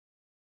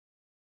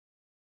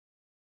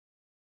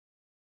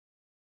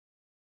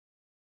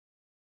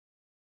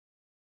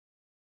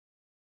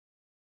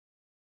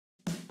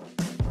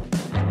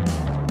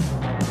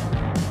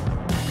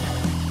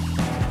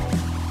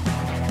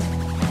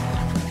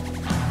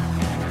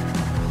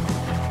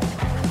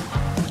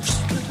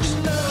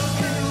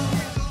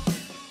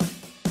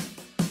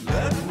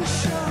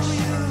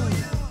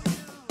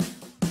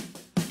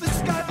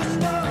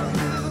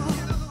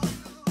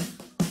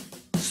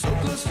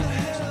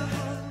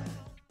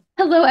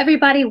Hello,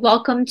 everybody.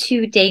 Welcome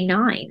to day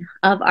 9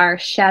 of our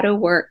shadow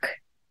work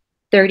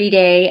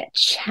 30-day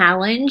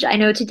challenge. I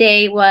know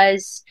today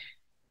was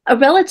a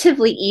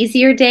relatively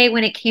easier day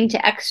when it came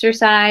to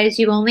exercise.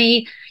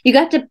 You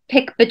got to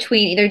pick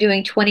between either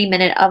doing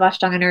 20-minute of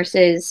Ashtanga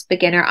Nurse's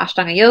beginner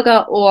Ashtanga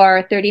yoga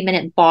or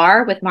 30-minute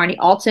bar with Marnie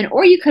Alton,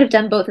 or you could have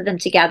done both of them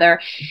together.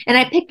 And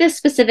I picked this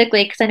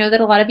specifically because I know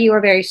that a lot of you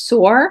are very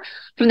sore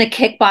from the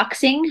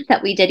kickboxing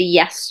that we did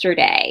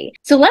yesterday.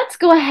 So let's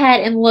go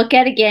ahead and look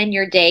at again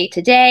your day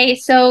today.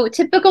 So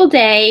typical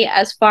day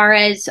as far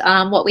as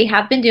what we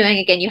have been doing.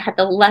 Again, you had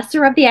the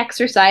lesser of the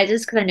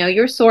exercises because I know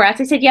you're sore.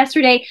 As I said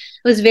yesterday,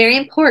 it was very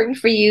important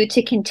for you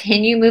to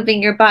continue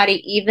moving your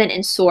body even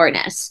in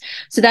soreness.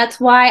 So that's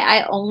why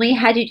I only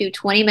had you do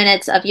 20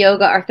 minutes of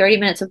yoga or 30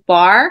 minutes of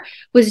bar,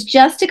 was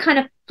just to kind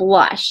of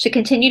flush, to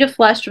continue to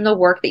flush from the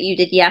work that you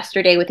did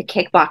yesterday with the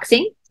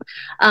kickboxing.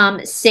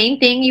 Same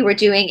thing, you were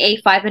doing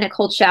a 5-minute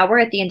cold shower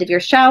at the end of your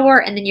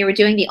shower, and then you were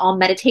doing the Om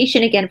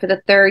meditation again for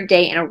the 3rd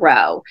day in a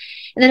row.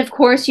 And then, of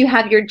course, you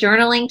have your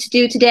journaling to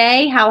do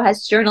today. How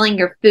has journaling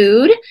your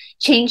food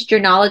changed your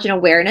knowledge and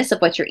awareness of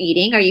what you're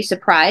eating? Are you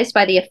surprised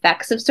by the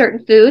effects of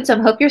certain foods?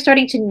 I hope you're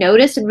starting to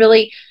notice and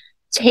really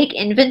take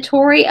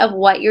inventory of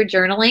what you're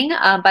journaling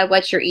by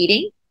what you're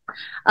eating.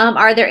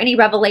 Are there any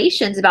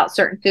revelations about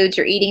certain foods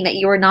you're eating that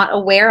you were not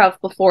aware of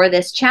before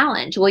this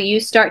challenge? Will you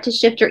start to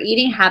shift your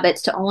eating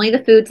habits to only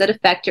the foods that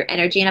affect your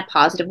energy in a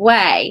positive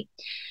way?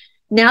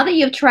 Now that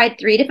you've tried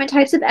 3 different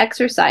types of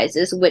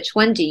exercises, which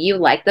one do you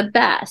like the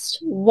best?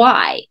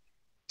 Why?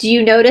 Do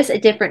you notice a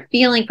different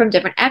feeling from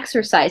different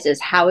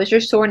exercises? How is your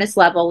soreness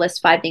level?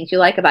 List 5 things you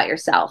like about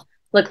yourself.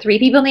 Look 3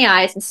 people in the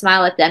eyes and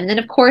smile at them. And then,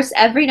 of course,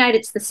 every night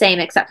it's the same,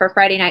 except for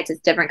Friday nights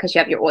it's different because you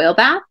have your oil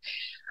bath.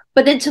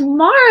 But then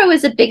tomorrow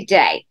is a big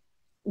day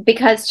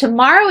because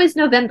tomorrow is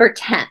November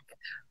 10th,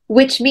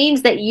 which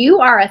means that you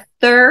are a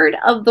 1/3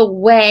 of the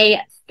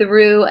way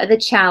through the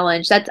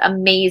challenge. That's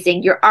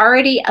amazing. You're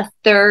already a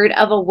 1/3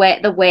 of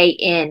the way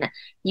in.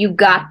 You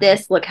got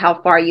this. Look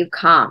how far you've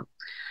come.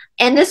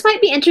 And this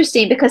might be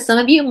interesting because some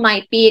of you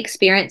might be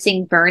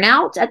experiencing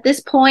burnout at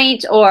this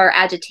point or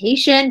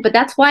agitation, but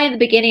that's why in the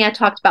beginning I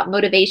talked about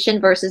motivation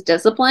versus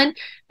discipline.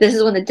 This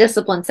is when the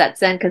discipline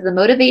sets in because the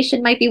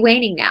motivation might be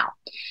waning now.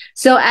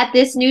 So at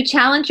this new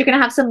challenge, you're going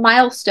to have some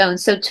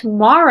milestones. So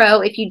tomorrow,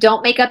 if you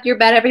don't make up your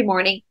bed every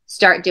morning,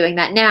 start doing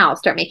that now.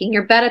 Start making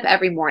your bed up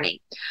every morning.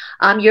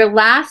 Your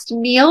last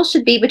meal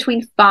should be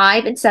between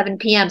 5 and 7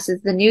 p.m. So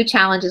the new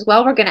challenge as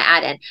well, we're going to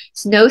add in.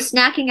 It's no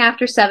snacking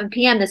after 7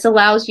 p.m. This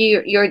allows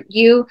your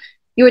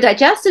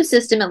digestive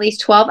system at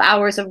least 12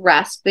 hours of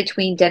rest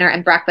between dinner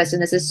and breakfast.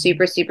 And this is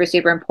super, super,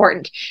 super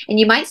important. And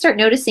you might start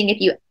noticing if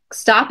you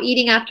stop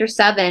eating after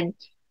 7,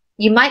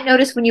 you might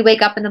notice when you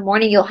wake up in the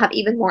morning, you'll have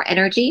even more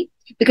energy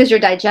because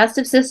your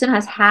digestive system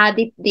has had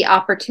the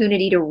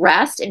opportunity to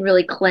rest and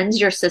really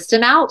cleanse your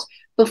system out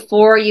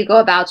before you go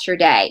about your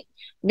day.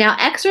 Now,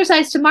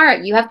 exercise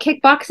tomorrow. You have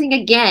kickboxing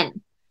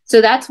again.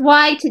 So that's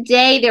why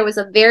today there was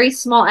a very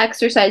small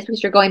exercise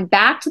because you're going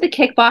back to the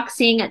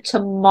kickboxing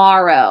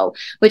tomorrow,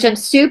 which I'm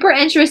super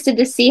interested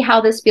to see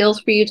how this feels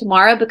for you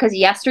tomorrow because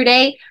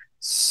yesterday,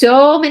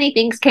 so many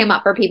things came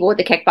up for people with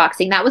the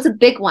kickboxing. That was a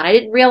big one. I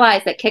didn't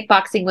realize that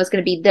kickboxing was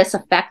going to be this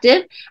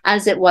effective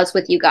as it was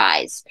with you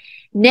guys.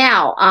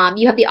 Now,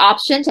 you have the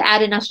option to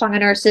add in Ashtanga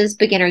Nurse's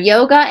beginner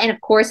yoga. And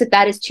of course, if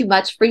that is too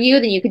much for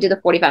you, then you could do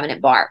the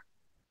 45-minute bar.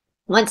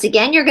 Once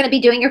again, you're going to be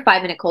doing your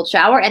 5-minute cold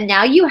shower. And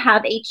now you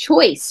have a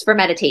choice for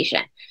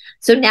meditation.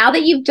 So now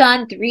that you've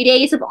done 3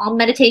 days of Om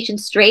meditation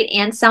straight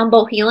and sound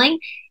bowl healing,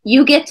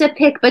 you get to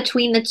pick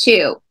between the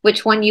 2,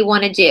 which one you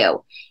want to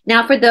do.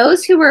 Now, for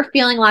those who are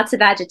feeling lots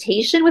of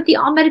agitation with the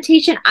Om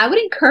meditation, I would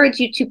encourage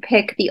you to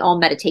pick the Om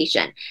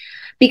meditation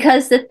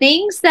because the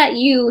things that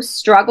you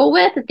struggle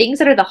with, the things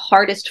that are the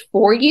hardest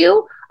for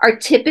you, are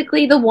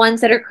typically the ones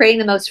that are creating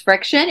the most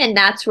friction, and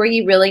that's where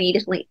you really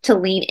need to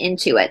lean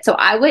into it. So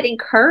I would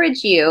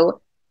encourage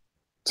you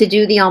to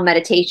do the Om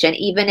meditation,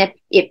 even if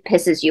it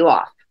pisses you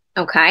off,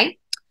 okay?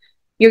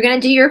 You're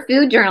going to do your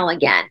food journal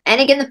again.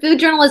 And again, the food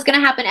journal is going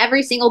to happen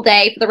every single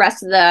day for the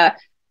rest of the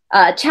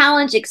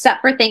challenge,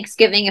 except for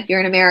Thanksgiving. If you're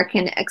an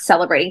American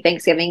celebrating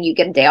Thanksgiving, you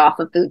get a day off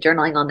of food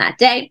journaling on that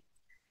day.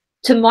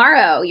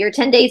 Tomorrow, you're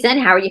 10 days in.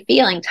 How are you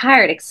feeling?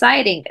 Tired,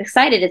 excited?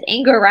 Is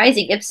anger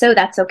rising? If so,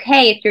 that's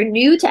okay. If you're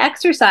new to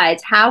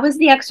exercise, how has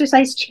the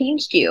exercise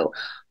changed you?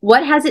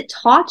 What has it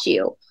taught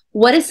you?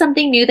 What is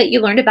something new that you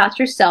learned about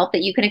yourself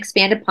that you can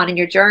expand upon in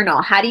your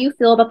journal? How do you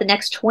feel about the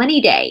next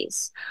 20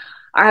 days?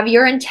 Have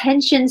your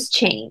intentions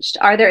changed?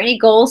 Are there any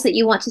goals that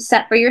you want to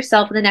set for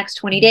yourself in the next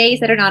 20 days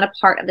that are not a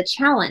part of the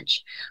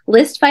challenge?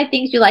 List 5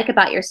 things you like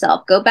about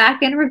yourself. Go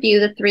back and review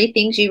the 3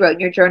 things you wrote in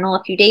your journal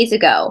a few days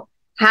ago.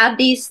 Have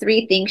these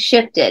 3 things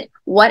shifted?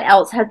 What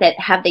else have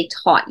they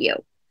taught you?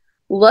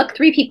 Look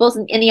 3 people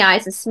in the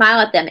eyes and smile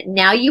at them.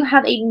 Now you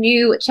have a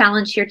new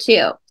challenge here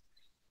too.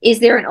 Is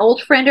there an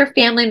old friend or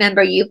family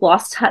member you've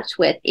lost touch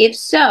with? If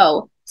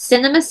so,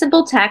 send them a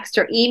simple text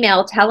or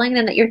email telling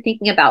them that you're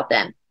thinking about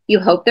them. You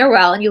hope they're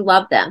well and you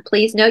love them.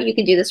 Please note you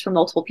can do this for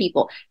multiple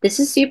people. This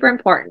is super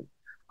important.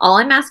 All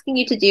I'm asking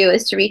you to do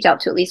is to reach out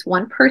to at least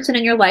one person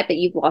in your life that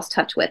you've lost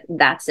touch with.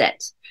 That's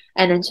it.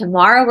 And then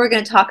tomorrow we're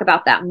going to talk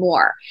about that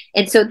more.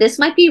 And so this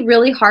might be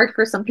really hard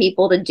for some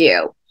people to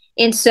do.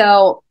 And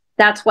so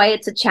that's why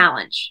it's a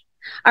challenge.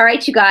 All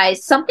right, you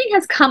guys, something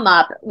has come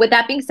up. With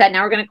that being said,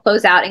 now we're going to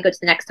close out and go to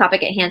the next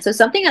topic at hand. So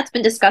something that's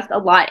been discussed a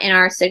lot in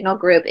our Signal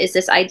group is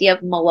this idea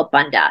of Mula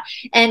Bandha.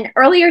 And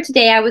earlier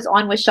today, I was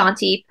on with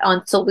Chanti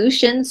on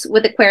solutions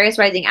with Aquarius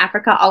Rising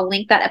Africa. I'll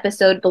link that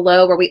episode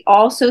below where we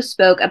also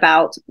spoke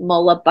about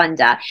Mula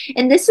Bandha.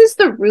 And this is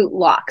the root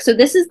lock. So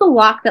this is the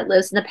lock that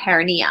lives in the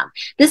perineum.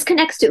 This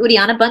connects to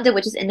Uddiyana Bandha,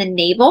 which is in the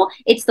navel.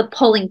 It's the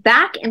pulling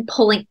back and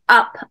pulling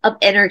up of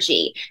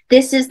energy.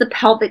 This is the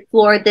pelvic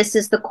floor. This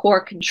is the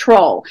core control.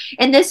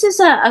 And this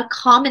is a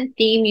common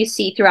theme you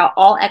see throughout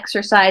all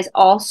exercise,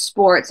 all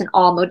sports, and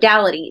all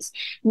modalities.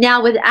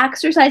 Now, with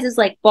exercises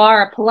like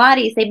Barre or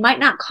Pilates, they might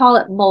not call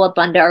it Mula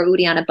Bandha or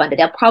Uddiyana Bandha.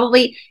 They'll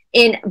probably,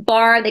 in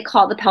Barre, they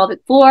call it the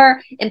pelvic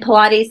floor. In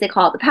Pilates, they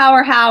call it the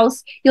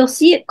powerhouse. You'll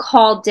see it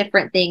called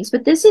different things,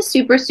 but this is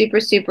super,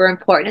 super, super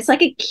important. It's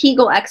like a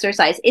Kegel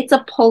exercise. It's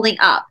a pulling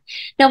up.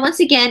 Now,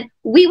 once again,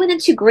 we went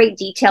into great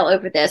detail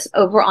over this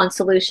over on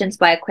Solutions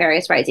by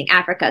Aquarius Rising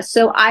Africa.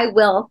 So I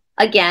will,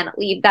 again,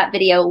 leave that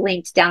video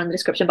linked down in the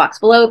description box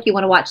below if you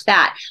want to watch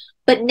that.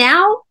 But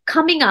now,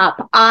 coming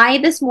up, I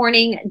this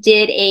morning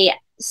did a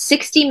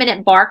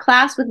 60-minute Barre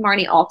class with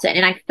Marnie Alton,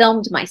 and I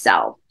filmed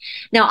myself.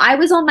 Now, I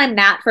was on my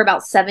mat for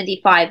about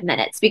 75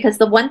 minutes because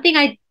the one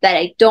thing that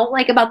I don't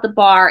like about the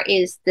Barre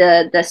is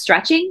the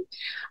stretching.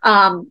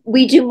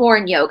 We do more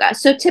in yoga.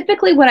 So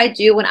typically what I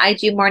do when I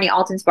do Marnie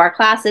Alton's Barre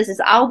classes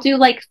is I'll do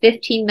like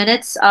 15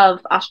 minutes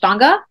of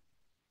Ashtanga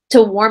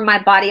to warm my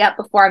body up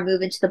before I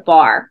move into the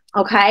Barre.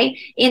 Okay.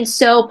 And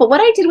so, but what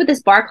I did with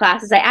this Barre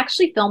class is I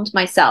actually filmed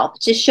myself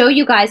to show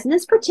you guys in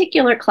this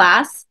particular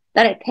class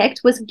that I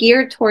picked was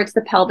geared towards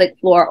the pelvic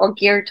floor or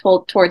geared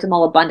towards a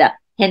Mula Bandha,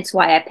 hence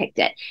why I picked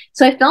it.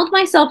 So I filmed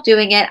myself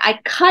doing it. I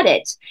cut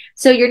it.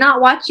 So you're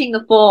not watching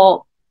the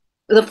full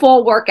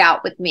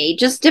workout with me,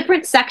 just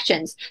different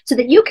sections so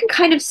that you can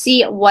kind of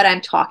see what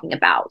I'm talking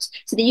about,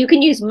 so that you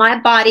can use my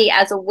body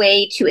as a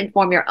way to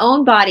inform your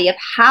own body of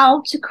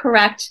how to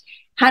correct,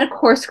 how to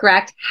course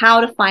correct, how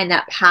to find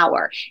that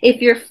power.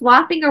 If you're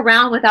flopping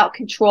around without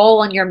control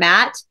on your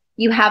mat,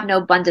 you have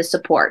no Bandha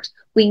support.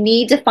 We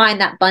need to find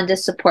that Bandha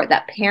support,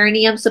 that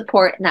perineum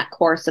support, and that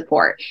core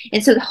support.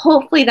 And so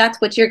hopefully that's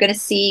what you're going to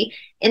see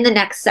in the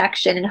next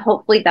section. And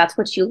hopefully that's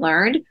what you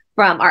learned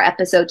from our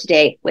episode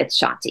today with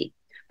Chanti.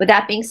 With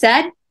that being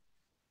said,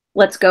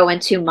 let's go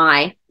into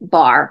my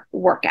Barre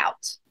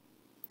workout.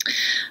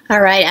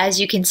 All right,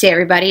 as you can see,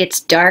 everybody, it's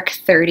dark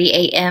 30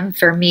 a.m.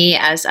 for me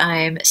as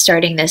I'm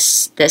starting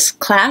this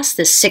class,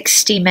 this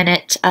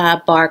 60-minute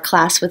Barre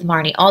class with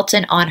Marnie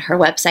Alton on her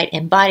website,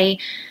 Embody.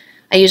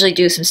 I usually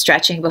do some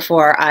stretching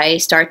before I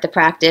start the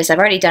practice. I've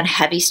already done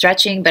heavy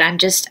stretching, but I'm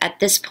just at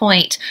this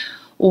point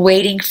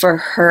waiting for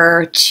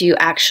her to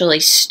actually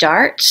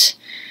start.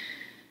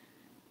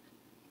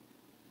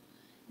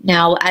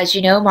 Now, as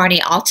you know,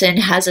 Marnie Alton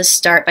has us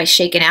start by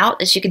shaking out.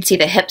 As you can see,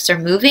 the hips are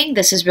moving.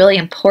 This is really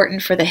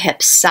important for the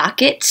hip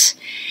socket.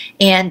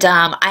 And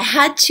I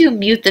had to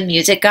mute the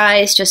music,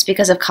 guys, just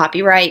because of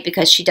copyright,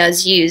 because she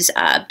does use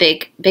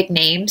big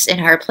names in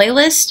her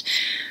playlist,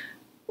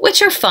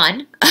 which are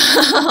fun.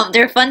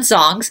 They're fun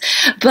songs,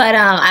 but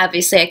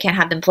obviously I can't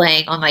have them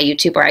playing on my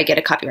YouTube or I get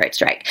a copyright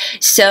strike.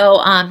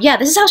 So yeah,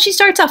 this is how she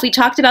starts off. We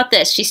talked about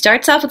this. She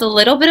starts off with a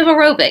little bit of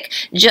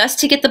aerobic just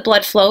to get the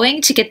blood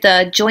flowing, to get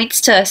the joints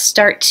to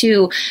start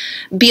to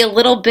be a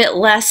little bit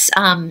less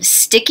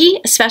sticky,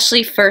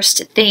 especially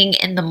first thing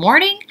in the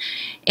morning.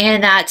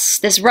 And that's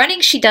this running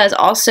she does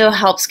also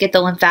helps get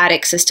the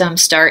lymphatic system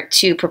start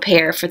to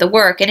prepare for the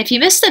work. And if you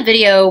missed the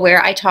video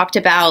where I talked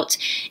about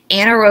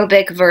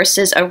anaerobic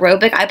versus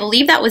aerobic, I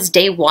believe that was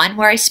day 1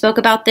 where I spoke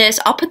about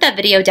this. I'll put that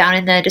video down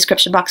in the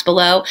description box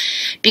below,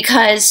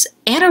 because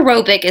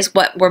anaerobic is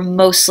what we're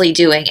mostly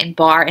doing in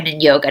Barre and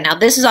in yoga. Now,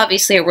 this is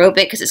obviously aerobic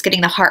because it's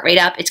getting the heart rate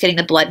up, it's getting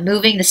the blood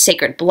moving, the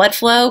sacred blood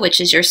flow, which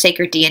is your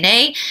sacred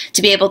DNA,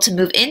 to be able to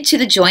move into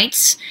the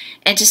joints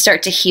and to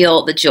start to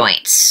heal the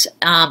joints.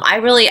 I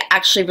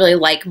actually really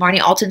like Marnie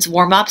Alton's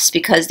warm-ups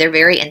because they're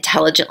very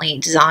intelligently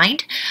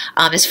designed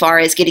as far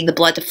as getting the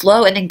blood to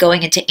flow and then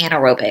going into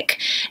anaerobic.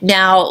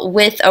 Now,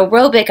 with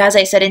aerobic, as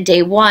I said in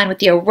day 1, with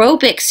the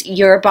aerobics,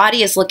 your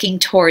body is looking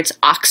towards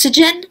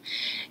oxygen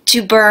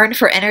to burn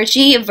for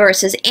energy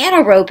versus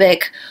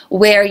anaerobic,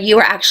 where you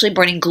are actually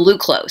burning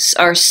glucose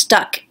or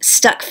stuck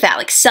fat,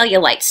 like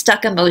cellulite,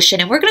 stuck emotion.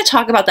 And we're going to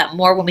talk about that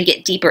more when we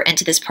get deeper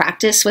into this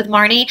practice with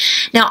Marnie.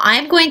 Now,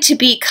 I'm going to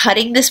be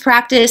cutting this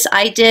practice.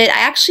 I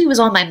actually was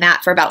on my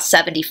mat for about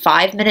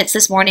 75 minutes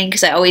this morning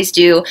because I always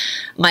do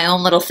my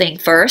own little thing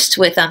first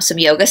with some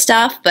yoga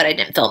stuff, but I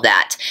didn't film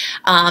that.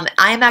 I'm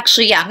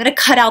going to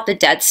cut out the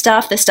dead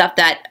stuff, the stuff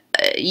that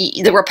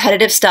the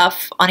repetitive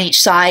stuff on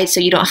each side, so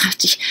you don't have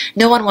to,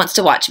 no one wants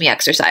to watch me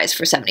exercise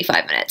for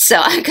 75 minutes. So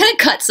I'm going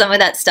to cut some of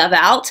that stuff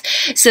out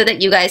so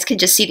that you guys can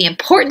just see the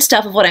important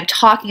stuff of what I'm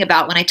talking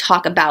about when I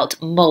talk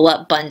about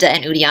Mula Bandha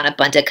and Uddiyana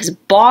Bandha, because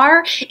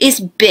Barre is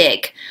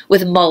big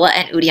with Mula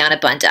and Uddiyana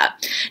Bandha.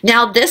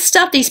 Now this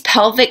stuff, these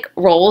pelvic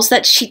rolls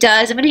that she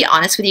does, I'm going to be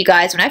honest with you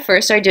guys, when I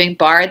first started doing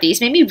Barre,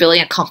 these made me really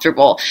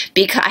uncomfortable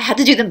because I had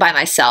to do them by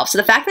myself. So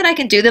the fact that I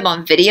can do them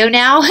on video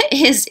now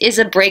is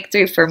a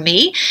breakthrough for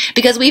me,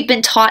 because we've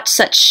been taught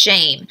such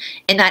shame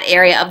in that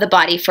area of the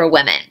body for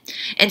women.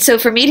 And so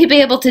for me to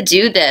be able to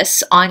do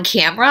this on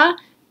camera,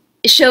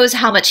 it shows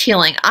how much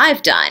healing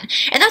I've done.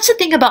 And that's the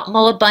thing about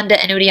Mula Bandha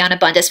and Uddiyana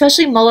Bandha,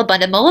 especially Mula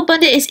Bandha. Mula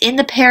Bandha is in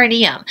the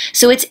perineum,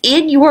 so it's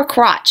in your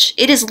crotch.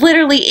 It is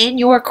literally in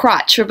your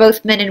crotch for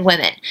both men and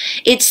women.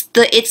 It's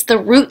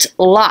the root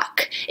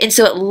lock, and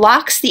so it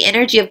locks the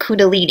energy of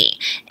Kundalini.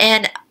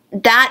 And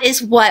that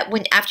is what,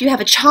 when after you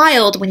have a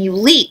child, when you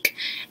leak,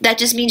 that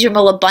just means your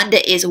Mula Bandha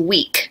is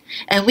weak.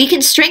 And we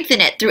can strengthen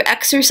it through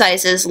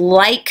exercises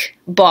like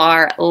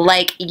Barre,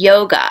 like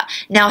yoga.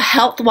 Now,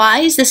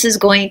 health-wise, this is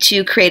going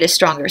to create a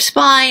stronger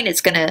spine. It's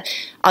going to,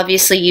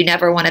 obviously, you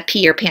never want to pee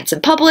your pants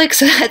in public,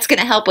 so that's going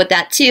to help with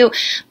that too.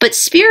 But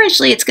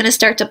spiritually, it's going to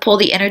start to pull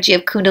the energy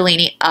of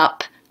Kundalini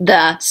up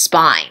the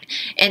spine.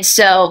 And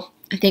so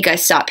I think I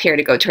stop here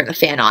to go turn the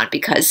fan on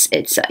because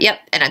it's, yep,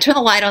 and I turn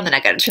the light on, then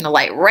I got to turn the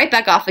light right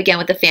back off again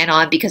with the fan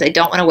on because I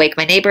don't want to wake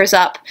my neighbors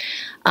up.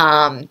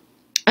 And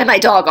my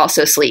dog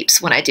also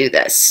sleeps when I do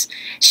this.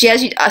 She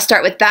has you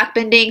start with back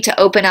bending to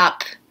open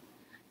up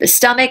the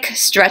stomach,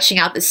 stretching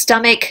out the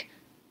stomach.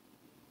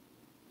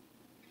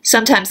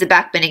 Sometimes the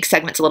back bending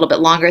segment's a little bit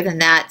longer than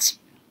that.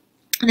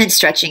 And then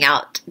stretching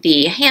out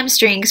the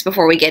hamstrings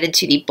before we get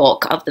into the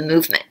bulk of the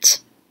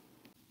movement.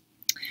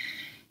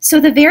 So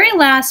the very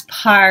last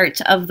part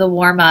of the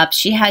warm-up,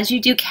 she has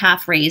you do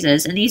calf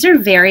raises, and these are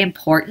very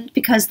important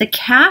because the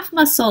calf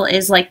muscle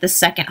is like the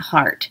second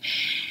heart.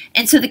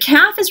 And so the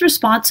calf is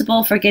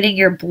responsible for getting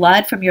your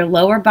blood from your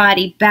lower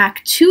body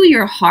back to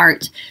your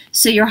heart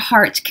so your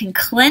heart can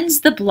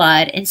cleanse the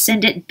blood and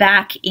send it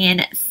back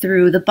in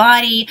through the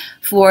body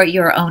for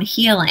your own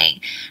healing.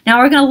 Now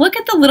we're going to look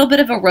at the little bit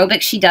of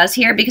aerobics she does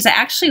here because I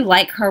actually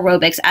like her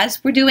aerobics.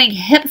 As we're doing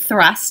hip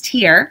thrust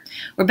here,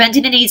 we're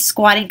bending the knees,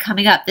 squatting,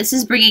 coming up. This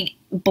is bringing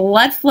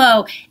blood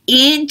flow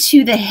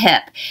into the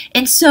hip.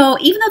 And so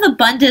even though the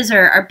bandhas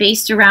are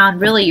based around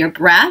really your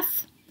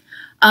breath,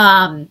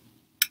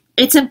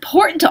 it's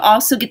important to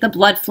also get the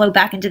blood flow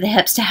back into the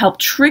hips to help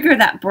trigger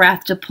that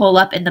breath to pull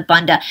up in the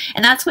bandha.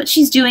 And that's what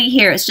she's doing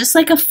here. It's just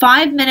like a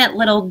 5-minute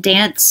little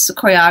dance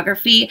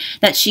choreography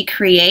that she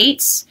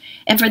creates.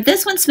 And for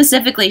this one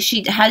specifically,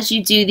 she has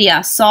you do the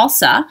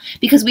salsa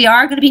because we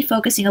are going to be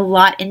focusing a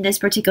lot in this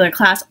particular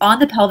class on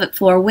the pelvic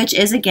floor, which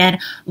is, again,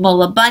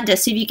 Mula Bandha.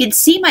 So if you can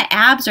see, my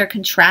abs are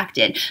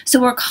contracted.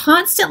 So we're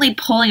constantly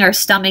pulling our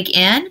stomach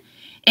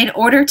in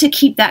order to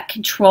keep that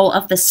control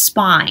of the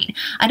spine.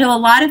 I know a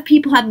lot of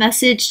people have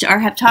messaged or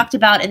have talked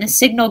about in the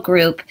Signal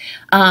group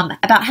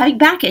about having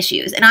back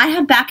issues. And I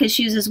have back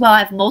issues as well.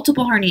 I have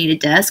multiple herniated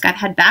discs. I've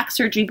had back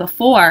surgery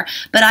before,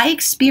 but I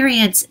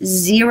experience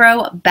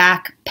zero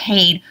back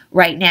pain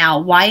right now.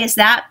 Why is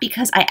that?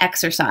 Because I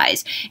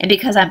exercise and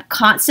because I'm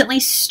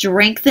constantly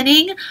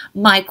strengthening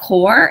my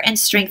core and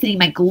strengthening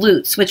my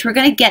glutes, which we're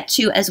going to get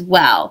to as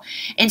well.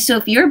 And so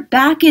if your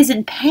back is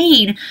in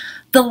pain,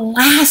 the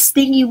last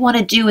thing you want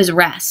to do is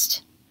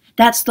rest.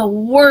 That's the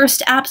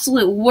worst,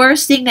 absolute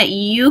worst thing that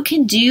you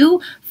can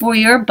do for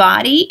your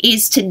body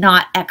is to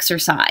not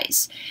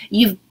exercise.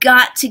 You've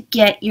got to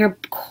get your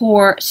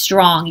core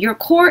strong. Your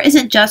core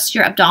isn't just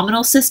your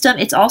abdominal system,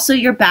 it's also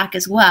your back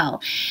as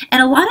well.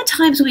 And a lot of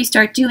times when we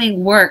start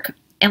doing work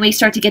and we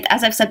start to get,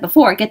 as I've said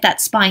before, get that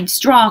spine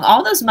strong,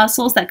 all those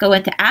muscles that go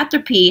into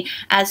atrophy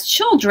as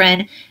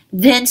children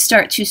then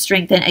start to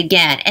strengthen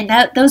again. And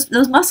those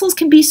muscles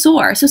can be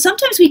sore. So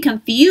sometimes we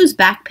confuse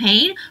back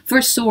pain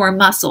for sore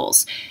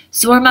muscles.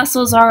 Sore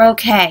muscles are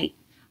okay.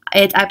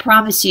 I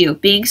promise you,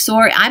 being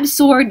sore, I'm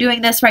sore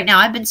doing this right now.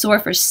 I've been sore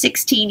for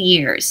 16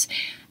 years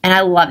and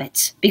I love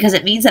it because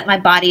it means that my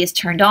body is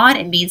turned on.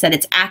 It means that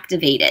it's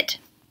activated.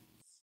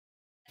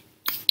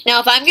 Now,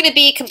 if I'm going to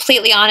be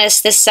completely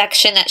honest, this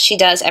section that she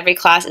does every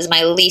class is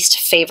my least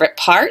favorite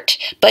part,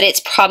 but it's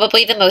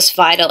probably the most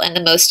vital and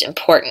the most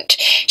important.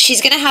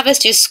 She's going to have us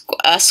do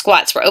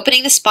squats. We're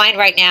opening the spine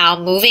right now,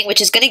 moving, which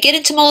is going to get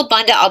into Mula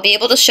Bandha. I'll be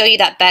able to show you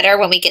that better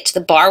when we get to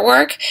the Barre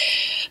work,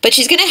 but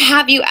she's going to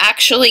have you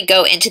actually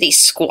go into these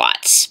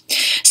squats.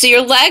 So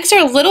your legs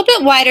are a little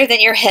bit wider than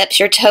your hips.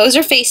 Your toes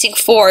are facing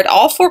forward.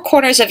 All 4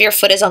 corners of your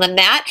foot is on the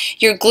mat.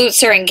 Your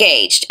glutes are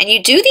engaged. And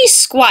you do these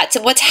squats,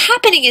 and what's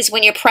happening is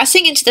when you're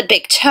pressing into the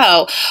big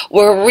toe,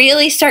 we're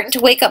really starting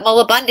to wake up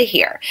Mula Bandha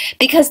here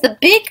because the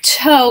big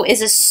toe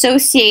is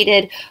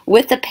associated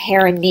with the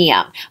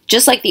perineum,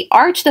 just like the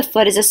arch of the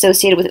foot is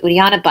associated with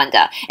Uddiyana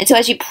Bandha. And so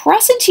as you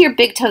press into your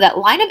big toe, that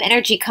line of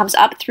energy comes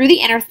up through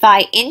the inner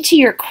thigh into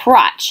your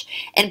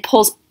crotch and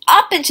pulls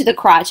up into the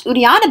crotch.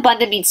 Uddiyana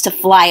Bandha means to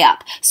fly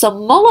up. So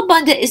Mula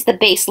Bandha is the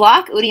base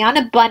lock.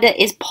 Uddiyana Bandha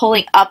is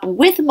pulling up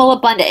with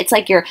Mula Bandha. It's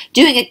like you're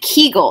doing a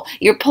Kegel.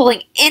 You're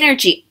pulling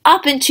energy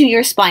up into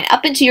your spine,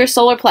 up into your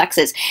solar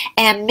plexus.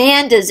 And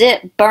man, does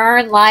it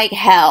burn like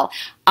hell.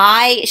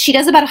 She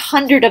does about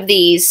 100 of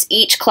these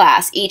each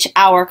class, each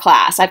hour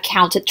class. I've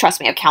counted, trust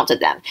me, I've counted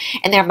them.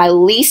 And they're my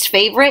least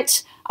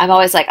favorite. I'm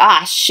always like,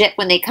 shit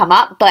when they come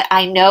up, but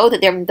I know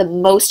that they're the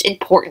most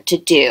important to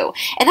do.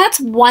 And that's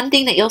one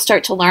thing that you'll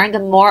start to learn. The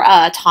more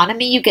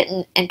autonomy you get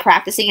in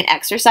practicing and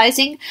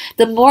exercising,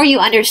 the more you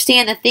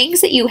understand the things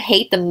that you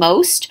hate the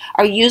most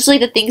are usually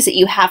the things that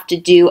you have to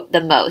do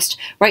the most.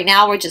 Right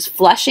now, we're just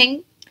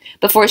flushing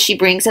before she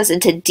brings us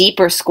into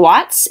deeper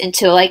squats,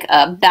 into like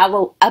a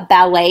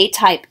ballet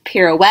type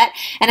pirouette.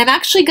 And I'm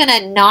actually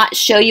gonna not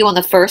show you on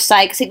the first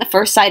side, because I think the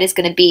first side is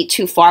gonna be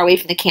too far away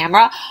from the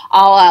camera.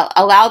 I'll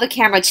allow the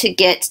camera to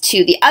get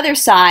to the other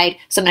side,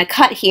 so I'm gonna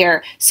cut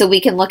here so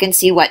we can look and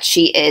see what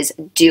she is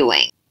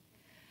doing.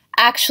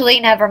 Actually,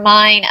 never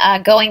mind,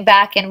 going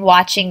back and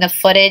watching the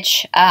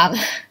footage,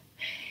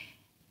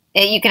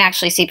 you can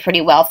actually see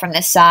pretty well from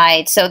this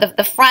side. So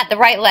the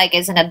right leg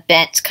is in a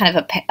bent, kind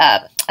of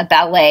a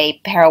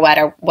ballet pirouette,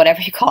 or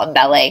whatever you call it in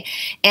ballet.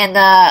 And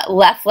the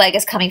left leg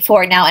is coming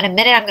forward. Now, in a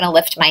minute, I'm going to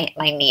lift my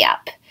knee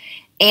up.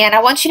 And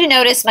I want you to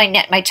notice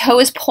my toe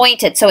is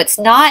pointed, so it's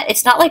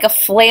not like a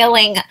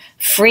flailing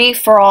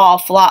free-for-all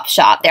flop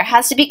shop. There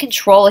has to be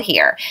control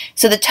here.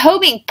 So the toe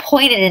being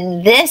pointed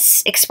in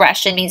this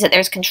expression means that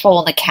there's control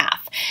in the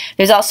calf.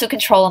 There's also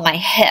control in my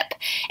hip.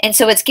 And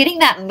so it's getting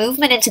that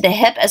movement into the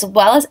hip as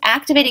well as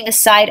activating the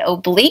side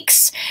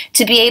obliques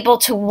to be able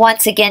to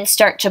once again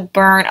start to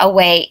burn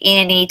away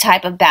any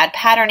type of bad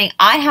patterning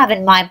I have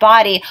in my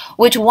body,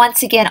 which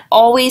once again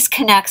always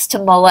connects to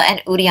Mula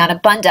and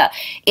Uddiyana Bandha.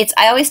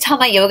 I always tell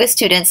my yoga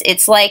students,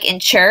 it's like in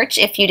church,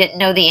 if you didn't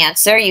know the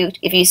answer,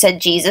 if you said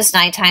Jesus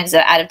 9 times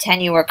out of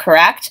 10, you were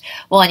correct.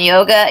 Well, in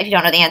yoga, if you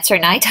don't know the answer,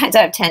 9 times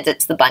out of 10,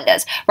 it's the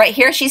bandhas. Right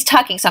here, she's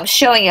tucking, so I'm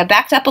showing you. I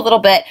backed up a little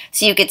bit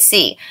so you could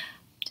see.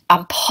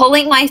 I'm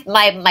pulling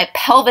my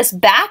pelvis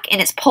back,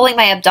 and it's pulling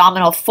my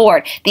abdominal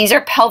forward. These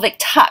are pelvic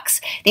tucks.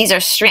 These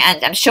are straight.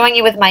 I'm showing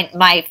you with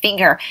my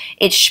finger.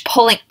 It's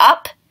pulling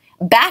up,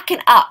 back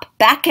and up,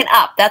 back and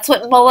up. That's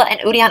what Mula and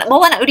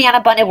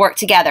Uddiyana Bandha work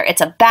together. It's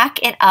a back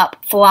and up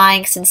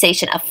flying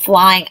sensation of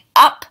flying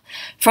up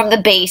from the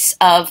base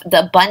of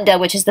the Bandha,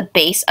 which is the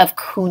base of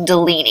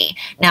Kundalini.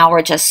 Now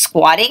we're just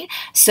squatting.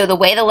 So the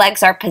way the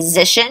legs are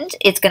positioned,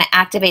 it's going to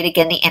activate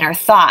again the inner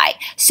thigh.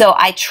 So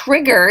I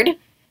triggered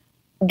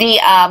the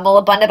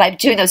Mula Bandha by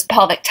doing those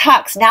pelvic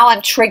tucks. Now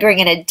I'm triggering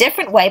in a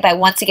different way by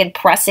once again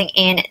pressing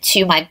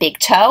into my big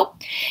toe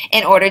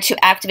in order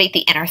to activate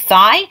the inner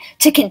thigh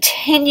to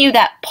continue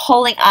that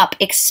pulling up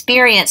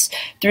experience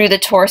through the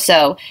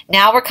torso.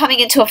 Now we're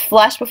coming into a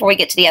flush before we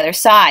get to the other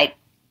side.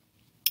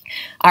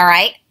 All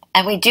right.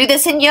 And we do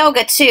this in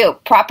yoga too.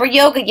 Proper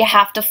yoga, you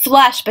have to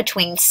flush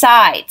between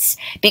sides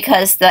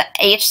because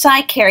each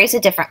side carries a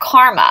different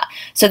karma.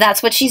 So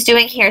that's what she's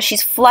doing here.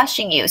 She's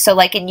flushing you. So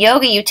like in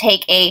yoga, you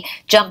take a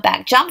jump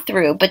back, jump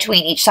through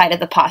between each side of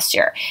the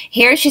posture.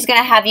 Here, she's going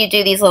to have you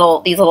do these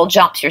little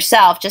jumps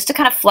yourself just to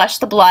kind of flush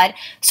the blood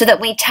so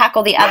that when we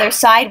tackle the other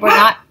side, we're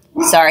not...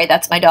 Sorry,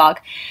 that's my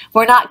dog.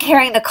 We're not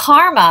carrying the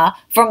karma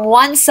from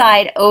one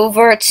side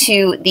over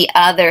to the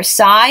other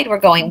side. We're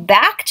going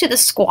back to the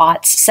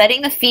squats,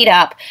 setting the feet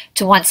up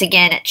to once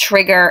again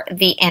trigger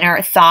the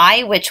inner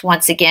thigh, which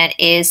once again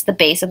is the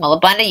base of Mula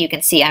Bandha. You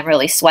can see I'm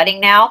really sweating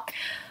now.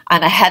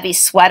 I'm a heavy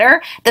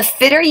sweater. The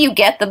fitter you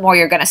get, the more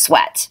you're going to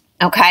sweat.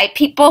 Okay?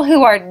 People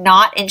who are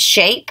not in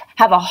shape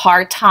have a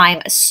hard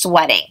time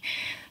sweating.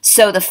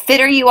 So the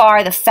fitter you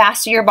are, the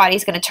faster your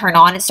body's going to turn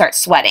on and start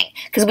sweating.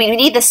 Because we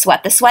need the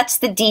sweat. The sweat's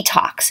the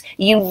detox.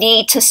 You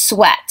need to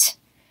sweat.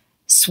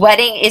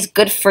 Sweating is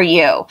good for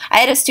you. I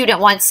had a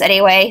student once at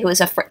AOA who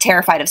was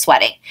terrified of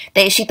sweating.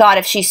 She thought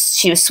if she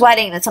was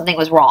sweating, that something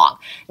was wrong.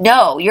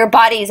 No, your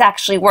body is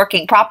actually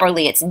working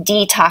properly. It's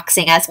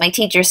detoxing. As my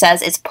teacher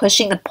says, it's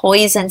pushing the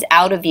poisons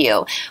out of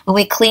you. When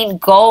we clean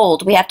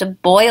gold, we have to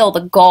boil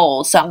the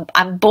gold. So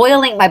I'm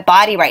boiling my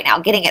body right now,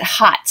 getting it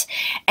hot.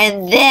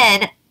 And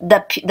then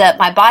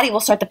my body will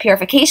start the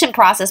purification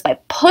process by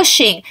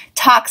pushing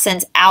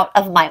toxins out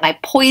of my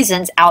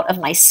poisons out of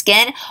my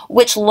skin,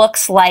 which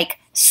looks like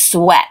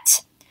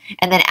sweat.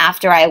 And then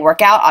after I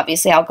work out,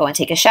 obviously I'll go and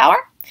take a shower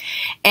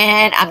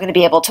and I'm going to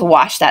be able to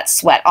wash that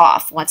sweat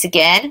off. Once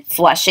again,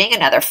 flushing,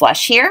 another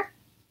flush here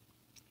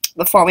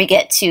before we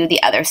get to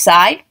the other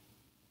side.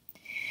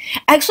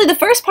 Actually, the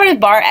first part of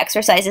bar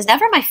exercise is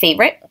never my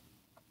favorite.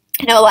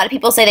 I know a lot of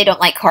people say they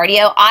don't like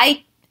cardio.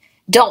 I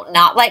don't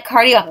not like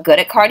cardio. I'm good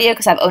at cardio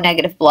because I have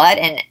O-negative blood,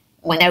 and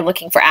when they're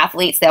looking for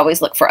athletes, they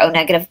always look for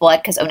O-negative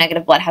blood because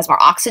O-negative blood has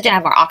more oxygen. I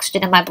have more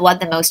oxygen in my blood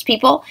than most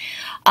people.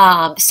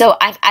 So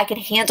I can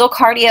handle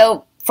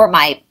cardio for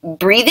my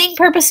breathing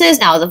purposes.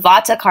 Now, the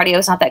Vata cardio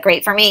is not that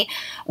great for me,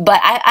 but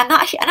I'm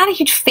not a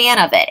huge fan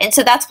of it. And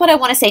so that's what I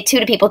want to say too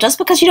to people. Just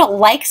because you don't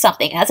like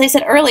something, as I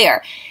said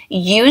earlier,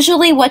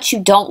 usually what you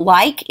don't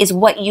like is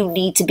what you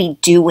need to be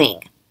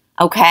doing.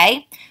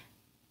 Okay?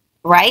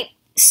 right?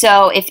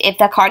 So if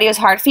the cardio is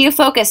hard for you,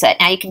 focus it.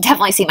 Now you can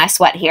definitely see my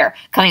sweat here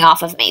coming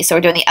off of me. So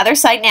we're doing the other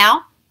side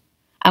now.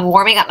 I'm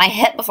warming up my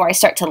hip before I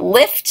start to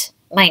lift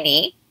my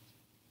knee.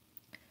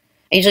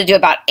 I usually do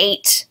about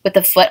 8 with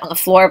the foot on the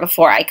floor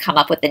before I come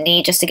up with the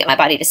knee just to get my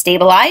body to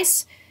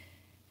stabilize.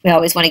 We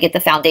always want to get the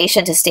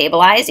foundation to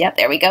stabilize. Yep,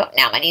 there we go.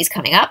 Now my knee's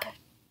coming up.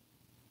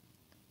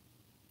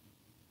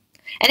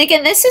 And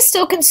again, this is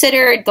still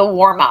considered the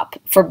warm-up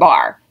for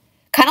barre.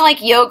 Kind of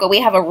like yoga,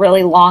 we have a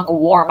really long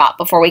warm-up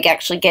before we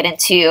actually get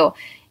into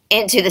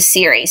the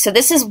series. So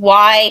this is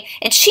why,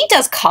 and she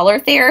does color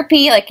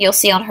therapy like you'll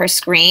see on her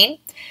screen.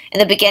 In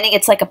the beginning,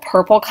 it's like a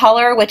purple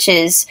color, which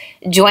is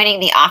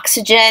joining the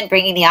oxygen,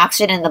 bringing the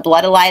oxygen and the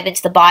blood alive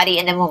into the body.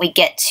 And then when we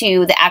get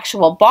to the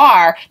actual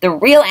barre, the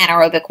real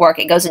anaerobic work,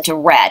 it goes into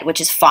red, which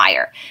is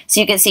fire. So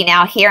you can see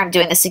now here, I'm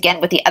doing this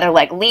again with the other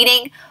leg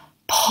leading,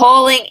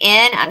 pulling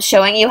in. I'm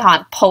showing you how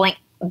I'm pulling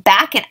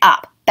back and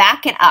up,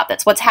 back and up.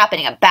 That's what's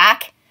happening. I'm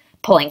back,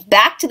 pulling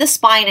back to the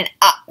spine and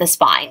up the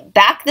spine,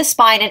 back the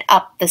spine and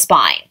up the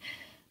spine.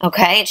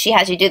 Okay, and she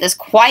has you do this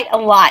quite a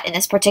lot in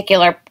this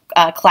particular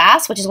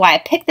class, which is why I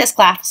picked this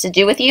class to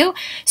do with you,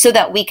 so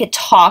that we could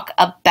talk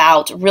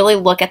about, really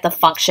look at the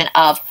function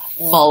of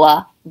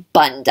Mula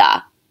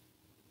Bandha.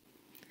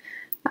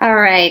 All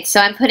right, so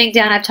I'm putting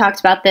down, I've talked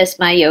about this,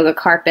 my yoga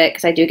carpet,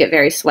 because I do get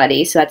very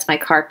sweaty, so that's my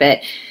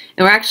carpet.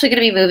 And we're actually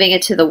going to be moving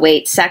into the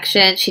weights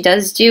section. She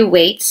does do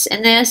weights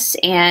in this,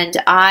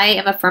 and I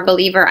am a firm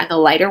believer on the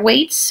lighter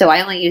weights, so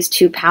I only use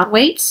 2-pound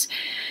weights,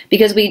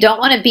 because we don't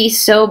want to be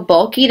so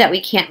bulky that we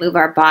can't move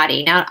our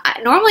body. Now,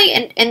 normally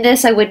in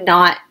this, I would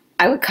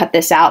cut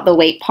this out, the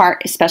weight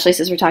part, especially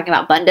since we're talking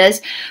about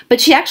bandhas.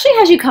 But she actually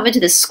has you come into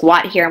the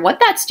squat here. And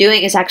what that's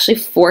doing is actually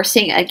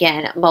forcing,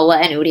 again, Mula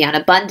and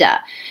Uddiyana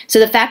Bandha. So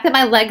the fact that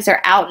my legs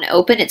are out and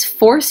open, it's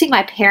forcing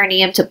my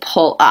perineum to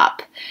pull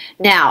up.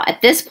 Now,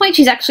 at this point,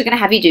 she's actually going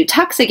to have you do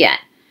tucks again.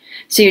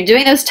 So you're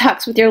doing those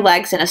tucks with your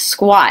legs in a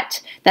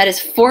squat. That is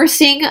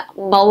forcing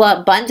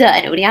Mula Bandha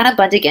and Uddiyana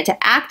Bandha again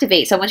to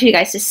activate. So I want you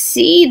guys to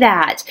see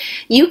that.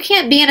 You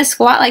can't be in a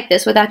squat like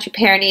this without your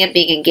perineum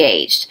being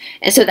engaged.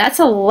 And so that's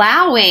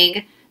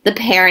allowing the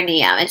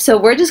perineum. And so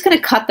we're just going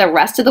to cut the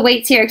rest of the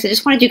weights here because I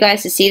just wanted you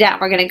guys to see that.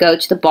 And we're going to go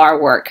to the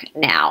barre work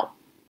now.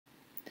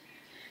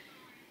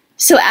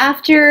 So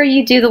after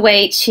you do the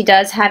weights, she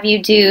does have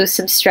you do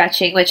some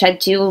stretching, which I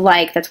do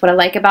like. That's what I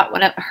like about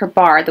her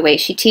barre, the way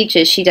she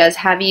teaches. She does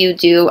have you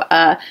do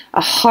a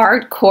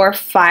hardcore,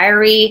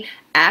 fiery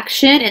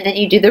action, and then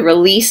you do the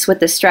release with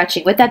the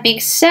stretching. With that being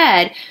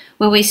said,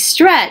 when we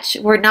stretch,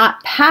 we're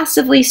not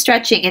passively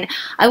stretching. And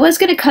I was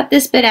going to cut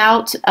this bit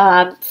out.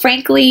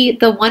 Frankly,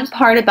 the one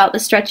part about the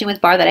stretching with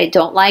barre that I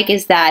don't like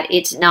is that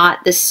it's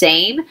not the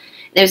same.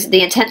 There's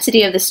the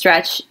intensity of the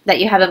stretch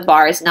that you have in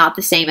barre is not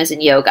the same as in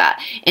yoga.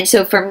 And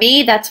so for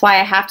me, that's why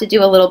I have to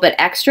do a little bit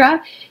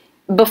extra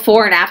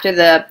before and after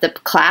the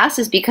class,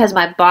 is because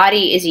my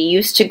body is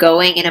used to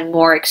going in a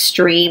more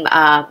extreme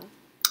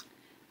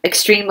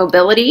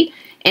mobility.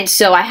 And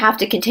so I have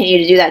to continue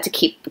to do that to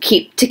keep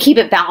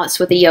it balanced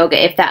with the yoga,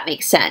 if that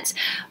makes sense.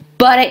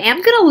 But I am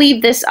going to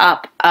leave this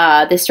up,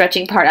 the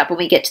stretching part up when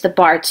we get to the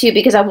barre too,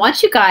 because I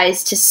want you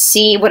guys to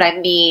see what I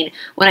mean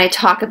when I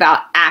talk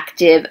about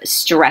active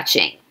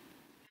stretching.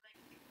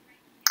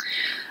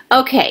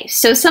 Okay,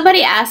 so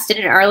somebody asked in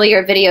an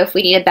earlier video if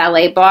we need a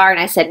ballet bar, and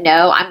I said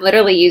no. I'm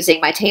literally using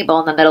my table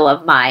in the middle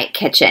of my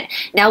kitchen.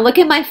 Now look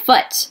at my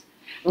foot.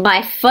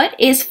 My foot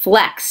is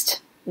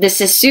flexed.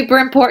 This is super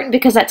important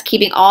because that's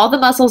keeping all the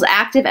muscles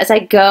active as I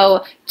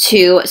go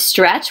to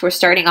stretch. We're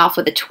starting off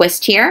with a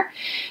twist here.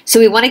 So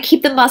we want to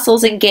keep the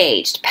muscles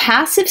engaged.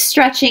 Passive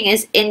stretching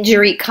is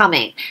injury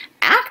coming.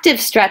 Active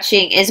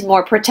stretching is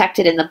more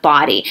protected in the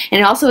body, and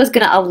it also is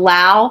going to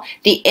allow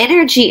the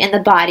energy in the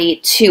body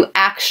to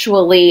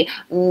actually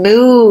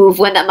move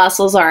when the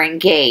muscles are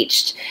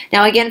engaged.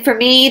 Now again, for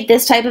me,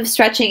 this type of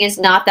stretching is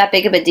not that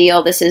big of a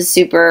deal. This is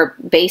super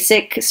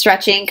basic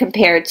stretching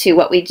compared to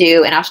what we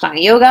do in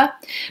Ashtanga Yoga,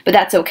 but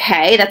that's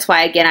okay. That's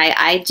why, again,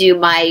 I do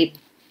my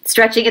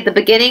stretching at the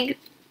beginning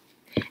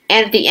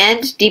and at the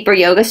end, deeper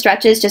yoga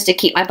stretches just to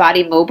keep my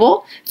body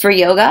mobile for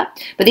yoga.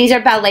 But these are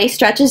ballet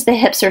stretches. The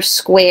hips are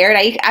squared.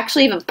 I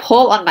actually even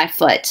pull on my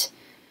foot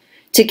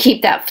to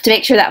keep that, to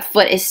make sure that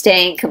foot is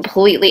staying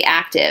completely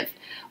active.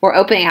 We're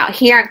opening out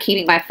here. I'm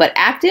keeping my foot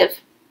active.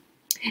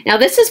 Now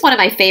this is one of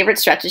my favorite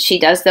stretches she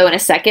does, though. In a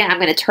second, I'm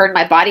going to turn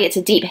my body. It's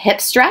a deep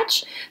hip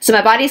stretch. So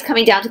my body is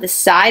coming down to the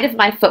side of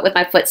my foot with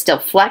my foot still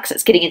flexed.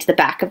 It's getting into the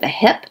back of the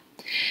hip.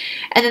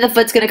 And then the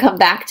foot's going to come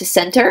back to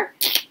center.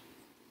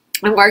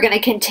 And we're going to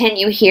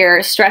continue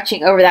here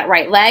stretching over that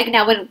right leg.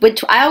 Now,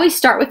 I always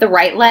start with the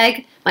right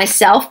leg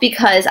myself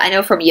because I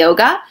know from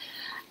yoga,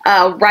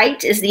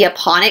 right is the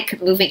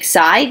aponic moving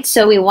side.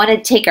 So we want to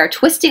take our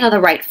twisting on the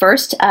right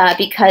first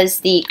because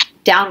the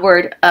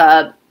downward,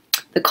 the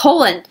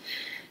colon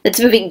that's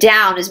moving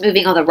down is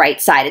moving on the right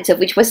side. And so if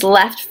we twist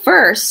left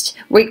first,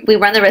 we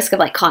run the risk of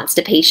like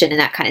constipation and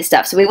that kind of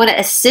stuff. So we want to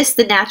assist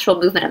the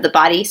natural movement of the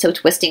body. So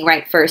twisting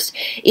right first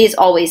is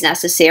always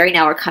necessary.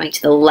 Now we're coming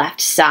to the left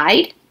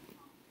side.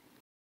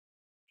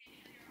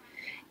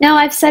 Now,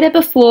 I've said it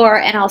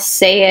before and I'll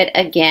say it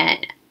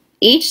again.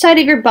 Each side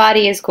of your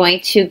body is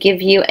going to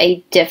give you a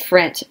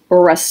different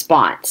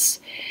response.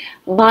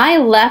 My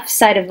left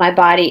side of my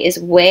body is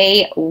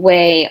way,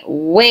 way,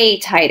 way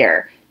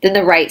tighter than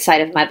the right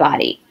side of my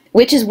body,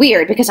 which is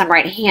weird because I'm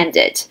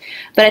right-handed.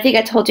 But I think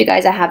I told you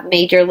guys I have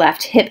major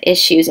left hip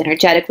issues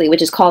energetically, which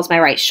has caused my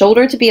right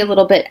shoulder to be a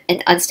little bit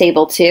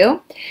unstable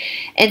too.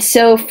 And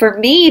so for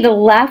me, the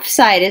left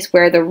side is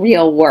where the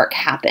real work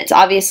happens.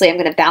 Obviously, I'm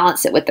going to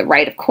balance it with the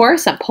right, of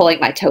course. I'm pulling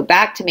my toe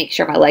back to make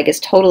sure my leg is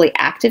totally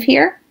active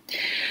here.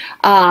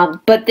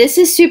 But this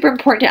is super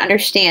important to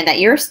understand that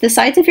the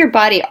sides of your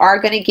body are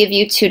going to give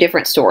you two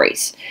different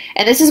stories.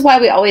 And this is why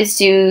we always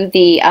do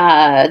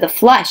the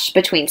flush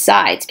between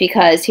sides,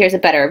 because here's a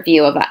better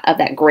view of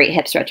that great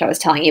hip stretch I was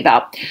telling you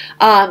about.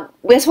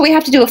 That's why we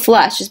have to do a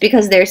flush, is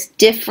because there's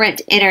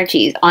different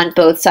energies on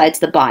both sides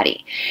of the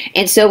body.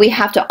 And so we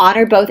have to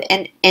honor both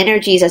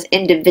energies as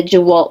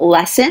individual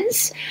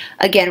lessons.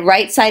 Again,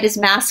 right side is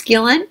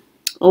masculine,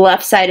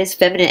 left side is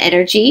feminine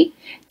energy.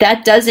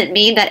 That doesn't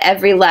mean that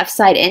every left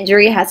side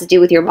injury has to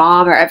do with your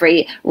mom or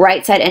every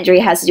right side injury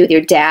has to do with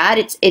your dad.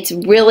 It's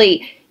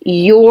really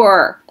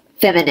your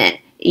feminine,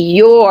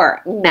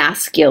 your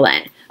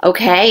masculine,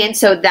 okay? And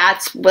so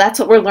that's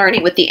what we're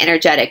learning with the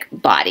energetic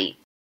body.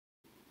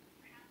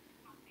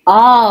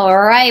 All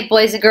right,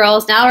 boys and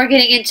girls, now we're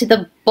getting into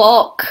the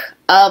bulk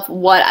of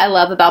what I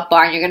love about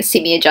Barre. And you're going to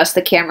see me adjust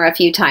the camera a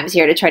few times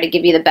here to try to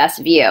give you the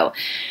best view.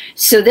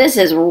 So this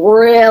is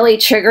really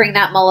triggering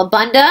that Mula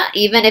Bandha.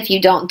 Even if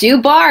you don't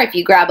do Barre, if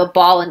you grab a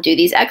ball and do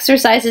these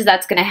exercises,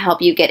 that's going to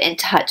help you get in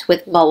touch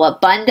with Mula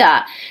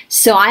Bandha.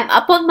 So I'm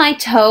up on my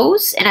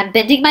toes and I'm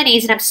bending my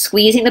knees and I'm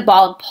squeezing the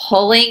ball and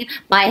pulling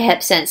my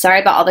hips in. Sorry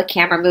about all the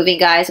camera moving,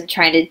 guys. I'm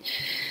trying to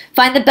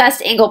find the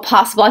best angle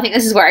possible. I think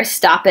this is where I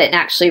stop it and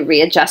actually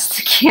readjust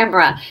the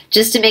camera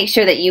just to make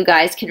sure that you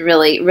guys can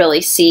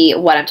really see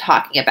what I'm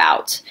talking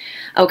about.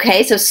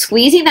 Okay, so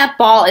squeezing that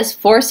ball is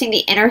forcing the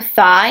inner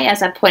thigh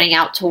as I'm putting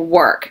out to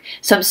work.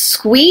 So I'm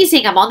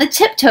squeezing, I'm on the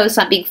tiptoes,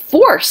 so I'm being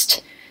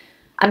forced.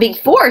 I'm being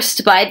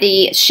forced by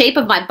the shape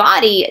of my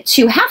body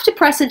to have to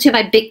press into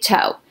my big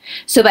toe.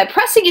 So by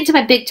pressing into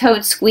my big toe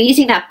and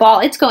squeezing that ball,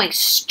 it's going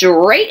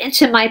straight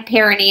into my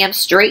perineum,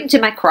 straight into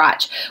my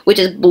crotch, which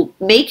is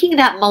making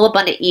that Mula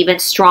Bandha even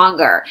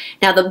stronger.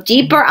 Now, the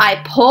deeper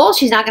I pull,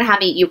 she's not going to have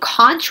me, you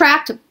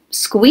contract,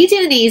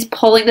 squeezing the knees,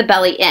 pulling the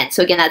belly in.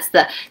 So again, that's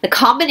the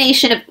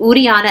combination of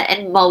Uddiyana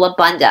and Mula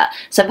Bandha.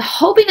 So I'm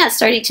hoping that's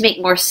starting to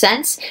make more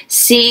sense,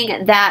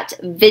 seeing that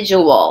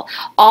visual.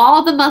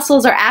 All the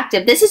muscles are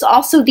active. This is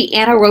also the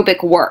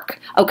anaerobic work,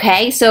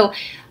 okay? So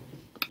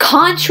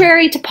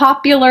contrary to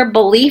popular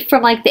belief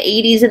from like the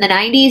 80s and the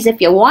 90s, if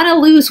you want to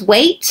lose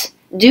weight,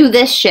 do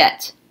this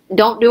shit.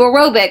 Don't do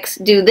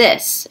aerobics, do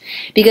this.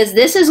 Because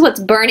this is what's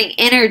burning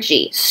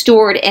energy,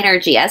 stored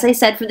energy. As I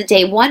said from the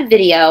day one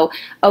video,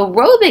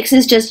 aerobics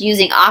is just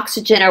using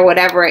oxygen or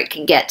whatever it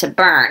can get to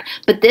burn.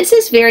 But this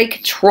is very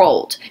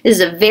controlled. This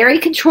is a very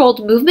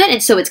controlled movement,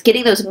 and so it's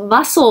getting those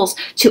muscles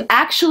to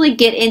actually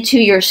get into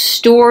your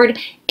stored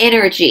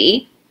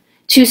energy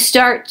to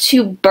start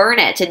to burn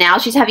it. And now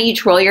she's having you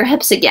twirl your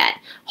hips again.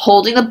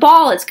 Holding the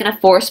ball, it's going to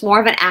force more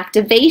of an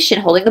activation.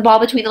 Holding the ball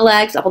between the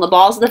legs, up on the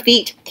balls of the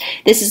feet.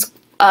 This is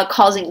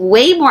causing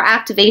way more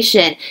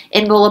activation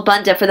in Mula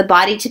Bandha for the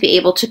body to be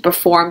able to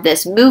perform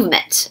this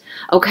movement.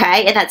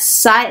 Okay, and that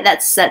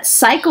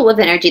cycle of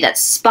energy, that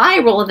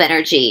spiral of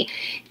energy,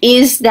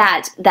 is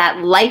that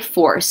life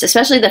force,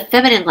 especially the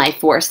feminine life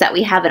force that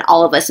we have in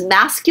all of us.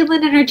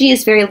 Masculine energy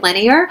is very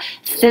linear.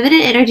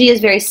 Feminine energy is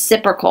very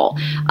cyclical.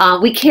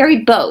 We carry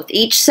both.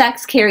 Each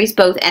sex carries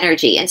both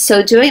energy, and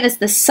so doing this,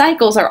 the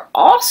cycles are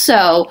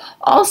also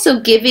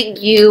giving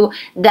you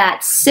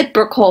that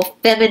cyclical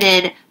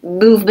feminine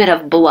movement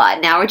of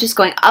blood. Now we're just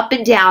going up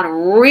and down,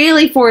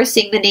 really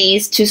forcing the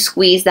knees to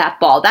squeeze that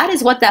ball. That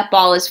is what that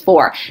ball is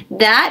for.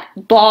 That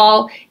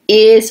ball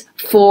is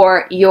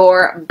for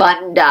your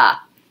bandha.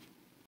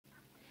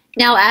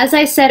 Now, as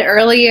I said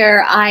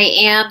earlier, I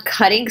am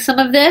cutting some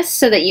of this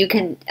so that you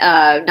can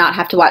not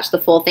have to watch the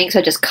full thing, so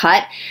I just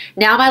cut.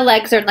 Now my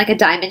legs are in like a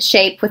diamond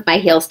shape with my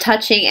heels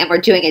touching, and we're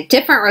doing a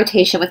different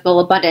rotation with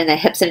Mula Bandha and the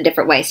hips in a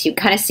different way. So you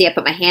can kind of see, I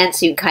put my hands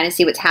so you can kind of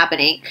see what's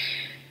happening.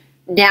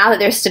 Now that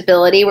there's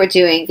stability, we're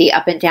doing the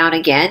up and down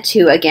again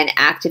to, again,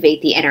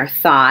 activate the inner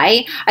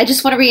thigh. I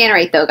just want to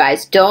reiterate, though,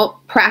 guys, don't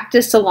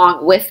practice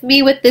along with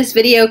me with this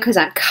video because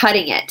I'm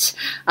cutting it.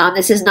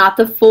 This is not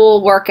the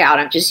full workout.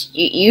 I'm just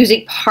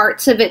using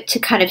parts of it to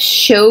kind of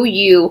show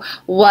you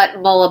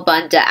what Mula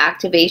Bandha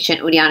activation,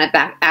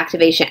 Uddiyana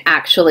activation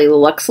actually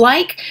looks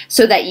like,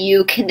 so that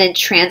you can then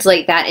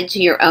translate that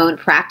into your own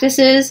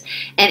practices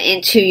and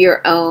into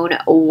your own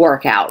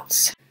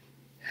workouts.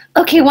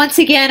 Okay, once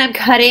again, I'm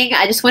cutting.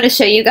 I just want to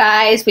show you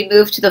guys, we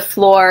moved to the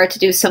floor to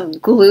do some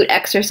glute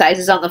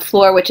exercises on the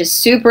floor, which is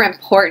super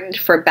important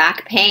for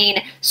back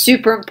pain,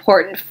 super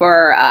important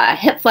for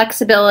hip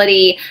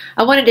flexibility.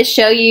 I wanted to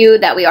show you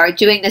that we are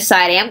doing this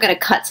side. I am going to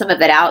cut some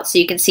of it out so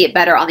you can see it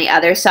better on the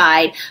other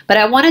side. But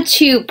I wanted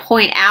to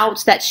point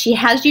out that she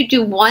has you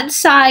do one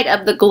side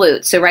of the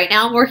glute. So right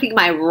now I'm working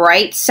my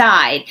right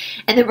side,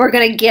 and then we're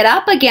going to get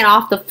up again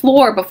off the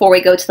floor before we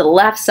go to the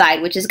left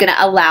side, which is going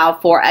to allow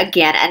for,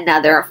 again,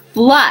 another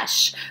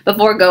flush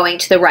before going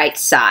to the right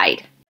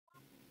side.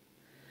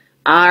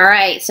 All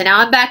right, so now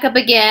I'm back up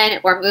again.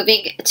 We're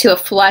moving to a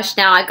flush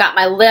now. I've got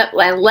my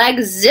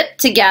legs zipped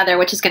together,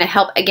 which is going to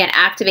help, again,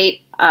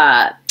 activate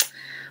Mula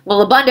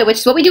Bandha, which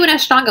is what we do in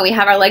Ashtanga. We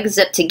have our legs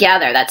zipped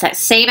together. That's that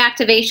same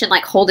activation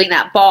like holding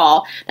that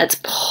ball. That's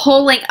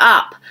pulling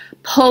up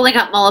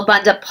Mula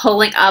Bandha,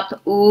 pulling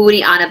up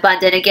Uddiyana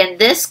Bandha. And again,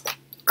 this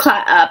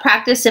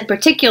practice in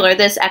particular,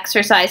 this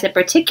exercise in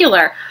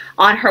particular,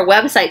 on her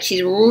website,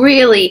 she's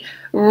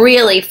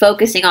really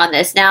focusing on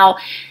this. Now,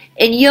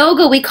 in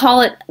yoga, we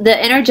call it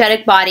the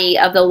energetic body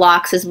of the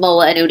locks is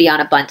Mula and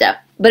Uddiyana Bandha.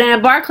 But in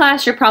a bar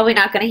class, you're probably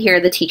not going to hear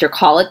the teacher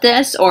call it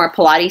this, or a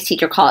Pilates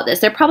teacher call it this.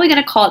 They're probably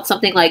going to call it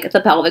something like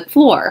the pelvic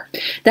floor.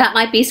 That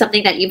might be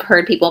something that you've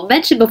heard people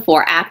mention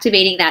before,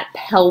 activating that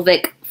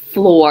pelvic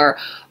floor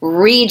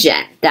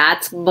region.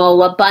 That's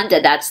Mula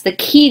Bandha. That's the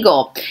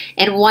Kegel.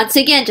 And once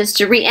again, just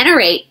to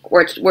reiterate,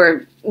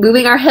 we're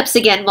moving our hips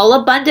again.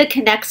 Mula Bandha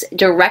connects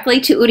directly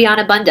to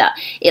Uddiyana Bandha.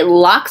 It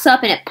locks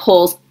up and it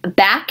pulls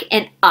back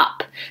and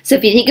up. So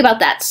if you think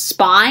about that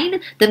spine,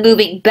 the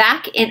moving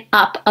back and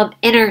up of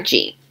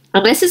energy.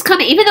 And this is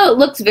coming, even though it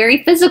looks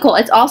very physical,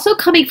 it's also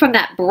coming from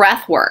that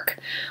breath work,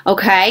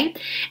 okay?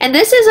 And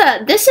this is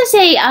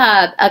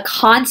a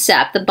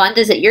concept, the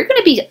bandhas, that you're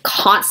going to be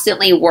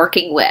constantly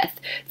working with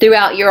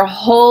throughout your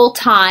whole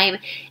time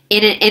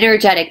in an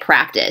energetic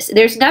practice.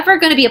 There's never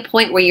going to be a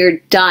point where you're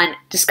done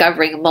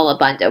discovering Mula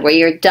Bandha, where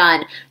you're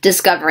done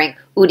discovering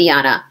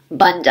Uddiyana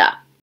Bandha.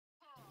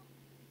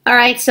 All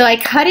right, so I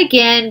cut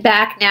again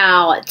back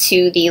now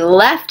to the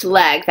left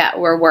leg that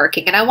we're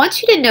working. And I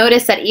want you to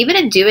notice that even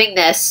in doing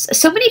this,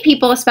 so many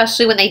people,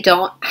 especially when they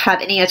don't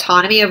have any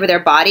autonomy over their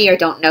body or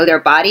don't know their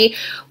body,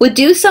 would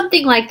do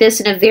something like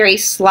this in a very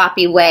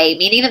sloppy way,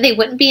 meaning that they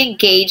wouldn't be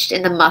engaged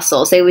in the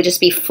muscles. They would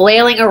just be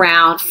flailing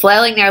around,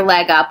 flailing their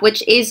leg up,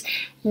 which is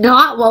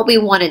not what we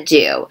want to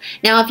do.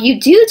 Now, if you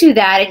do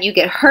that and you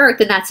get hurt,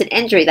 then that's an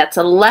injury. That's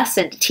a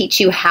lesson to teach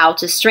you how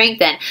to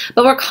strengthen.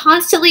 But we're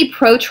constantly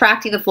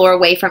protracting the floor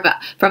away from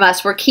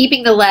us. We're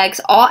keeping the legs,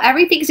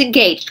 everything's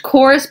engaged.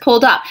 Core is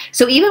pulled up.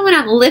 So even when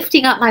I'm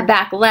lifting up my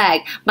back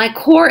leg, my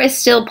core is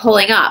still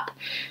pulling up.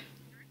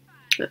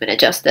 I'm going to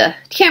adjust the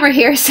camera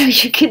here so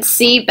you can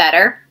see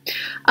better.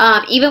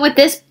 Even with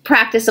this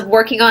practice of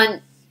working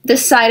on the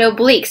side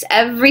obliques,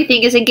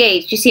 everything is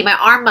engaged. You see my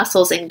arm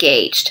muscles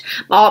engaged.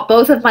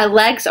 Both of my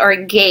legs are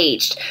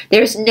engaged.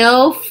 There's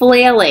no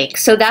flailing.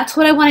 So that's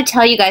what I want to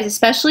tell you guys,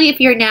 especially if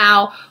you're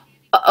now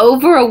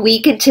over a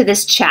week into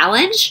this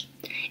challenge.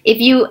 If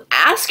you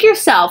ask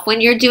yourself when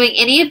you're doing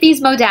any of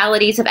these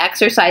modalities of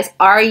exercise,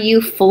 are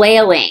you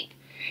flailing?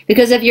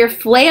 Because if you're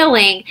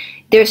flailing,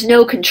 there's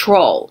no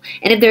control.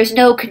 And if there's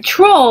no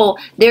control,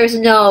 there's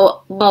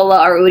no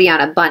Mula or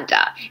Uddiyana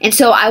Bandha. And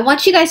so I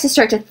want you guys to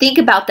start to think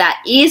about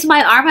that.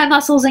 Are my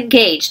muscles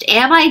engaged?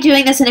 Am I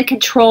doing this in a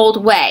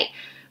controlled way?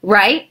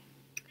 Right?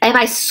 Am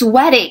I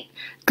sweating?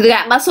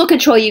 That muscle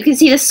control, you can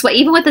see the sweat,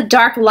 even with the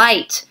dark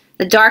light,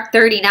 the dark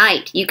 30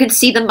 night, you can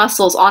see the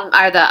muscles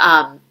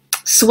the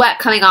sweat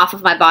coming off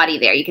of my body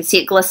there. You can see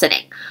it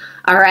glistening.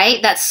 All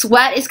right, that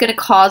sweat is going to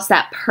cause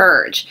that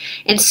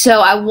purge. And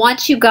so I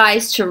want you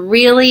guys to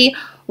really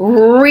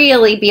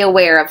be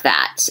aware of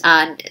that.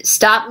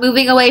 Stop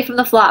moving away from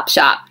the flop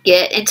shop.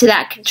 Get into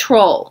that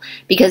control,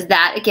 because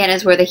that, again,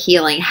 is where the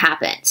healing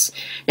happens.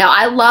 Now,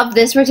 I love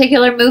this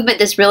particular movement.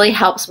 This really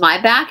helps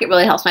my back. It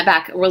really helps my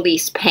back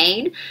release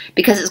pain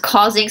because it's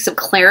causing some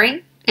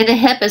clearing in the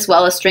hip as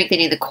well as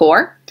strengthening the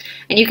core.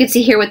 And you can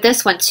see here with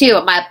this one too,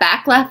 my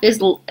back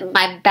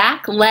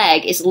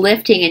leg is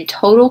lifting in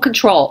total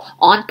control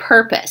on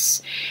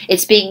purpose.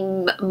 It's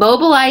being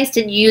mobilized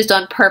and used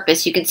on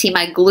purpose. You can see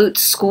my glute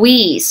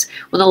squeeze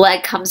when the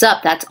leg comes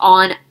up. That's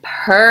on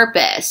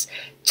purpose.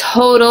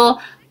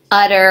 Total,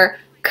 utter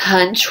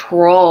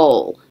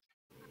control.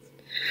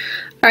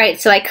 All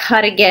right, so I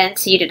cut again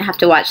so you didn't have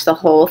to watch the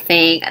whole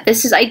thing.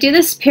 I do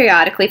this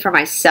periodically for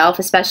myself,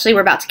 especially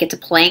we're about to get to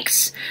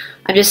planks.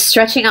 I'm just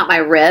stretching out my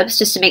ribs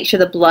just to make sure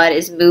the blood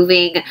is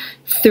moving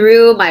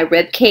through my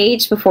rib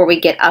cage before we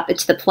get up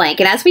into the plank.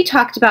 And as we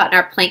talked about in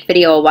our plank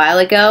video a while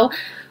ago,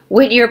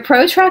 When you're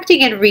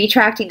protracting and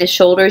retracting the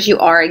shoulders, you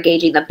are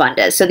engaging the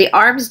bandhas. So the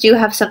arms do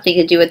have something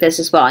to do with this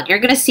as well. And you're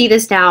going to see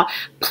this now.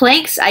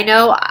 Planks, I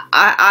know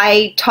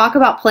I talk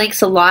about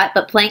planks a lot,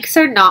 but planks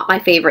are not my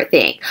favorite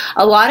thing.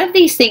 A lot of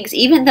these things,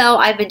 even though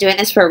I've been doing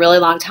this for a really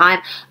long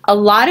time, a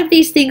lot of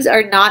these things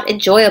are not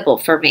enjoyable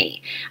for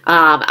me.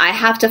 I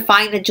have to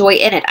find the joy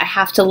in it. I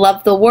have to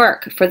love the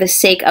work for the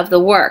sake of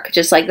the work.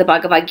 Just like the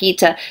Bhagavad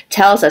Gita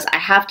tells us, I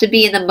have to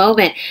be in the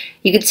moment.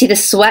 You can see the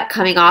sweat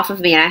coming off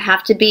of me, and I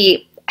have to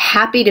be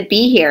happy to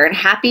be here and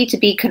happy to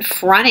be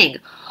confronting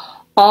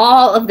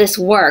all of this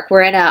work.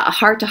 We're in a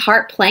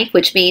heart-to-heart plank,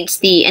 which means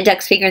the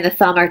index finger and the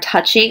thumb are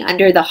touching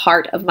under the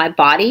heart of my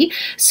body.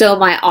 So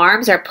my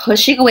arms are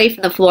pushing away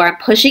from the floor. I'm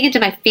pushing into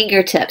my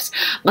fingertips.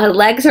 My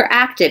legs are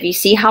active. You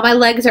see how my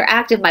legs are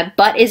active? My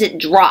butt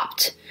isn't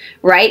dropped,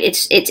 right?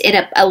 It's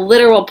in a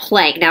literal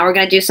plank. Now we're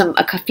going to do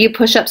a few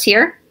push-ups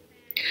here.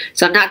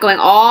 So I'm not going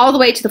all the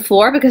way to the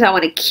floor because I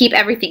want to keep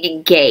everything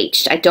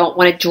engaged. I don't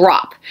want to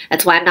drop.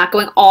 That's why I'm not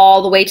going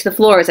all the way to the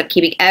floor, is I'm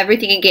keeping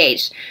everything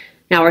engaged.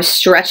 Now we're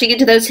stretching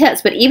into those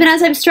hips, but even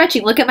as I'm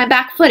stretching, look at my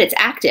back foot. It's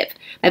active.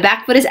 My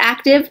back foot is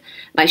active.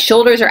 My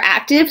shoulders are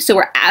active. So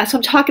that's what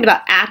I'm talking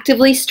about,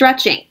 actively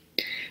stretching.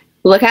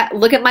 Look at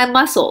my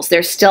muscles.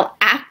 They're still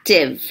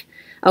active.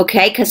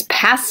 Okay, because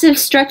passive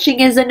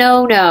stretching is a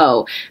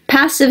no-no.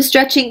 Passive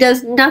stretching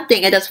does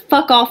nothing. It does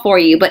fuck all for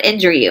you but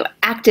injure you.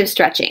 Active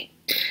stretching.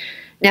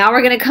 Now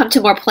we're going to come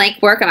to more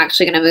plank work. I'm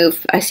actually going to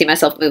move. I see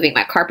myself moving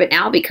my carpet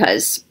now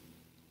because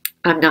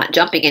I'm not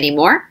jumping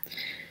anymore.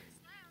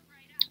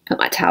 Put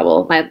my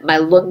towel, my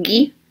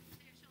lungi,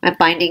 my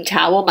binding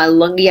towel, my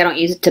lungi. I don't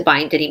use it to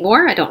bind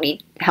anymore. I don't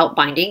need help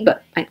binding,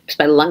 but it's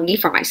my lungi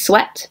for my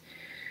sweat.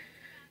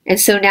 And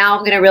so now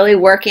I'm going to really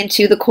work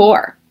into the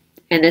core.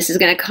 And this is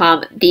going to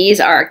come, these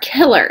are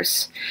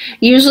killers.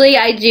 Usually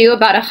I do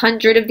about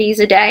 100 of these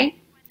a day.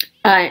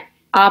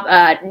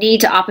 Knee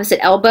to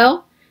opposite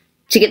elbow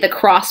to get the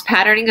cross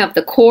patterning of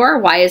the core.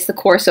 Why is the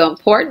core so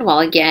important? Well,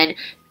 again,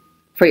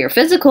 for your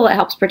physical, it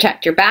helps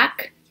protect your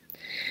back.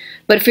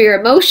 But for your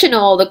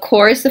emotional, the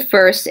core is the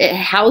first. It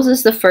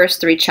houses the first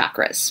 3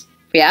 chakras.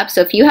 Yeah.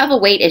 So if you have a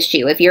weight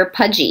issue, if you're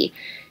pudgy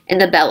in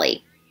the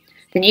belly,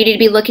 then you need to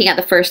be looking at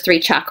the first 3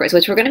 chakras,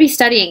 which we're going to be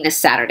studying this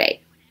Saturday.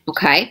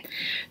 Okay.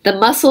 The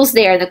muscles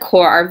there in the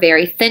core are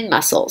very thin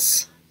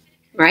muscles,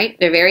 right?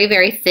 They're very,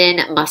 very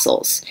thin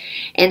muscles.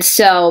 And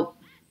so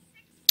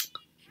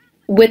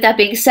with that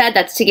being said,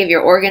 that's to give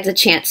your organs a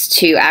chance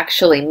to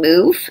actually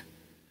move.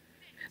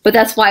 But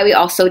that's why we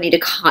also need to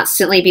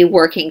constantly be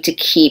working to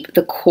keep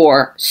the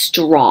core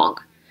strong.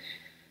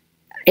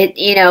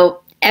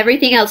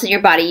 Everything else in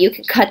your body, you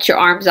can cut your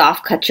arms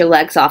off, cut your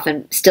legs off,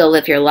 and still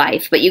live your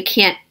life. But you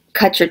can't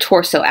cut your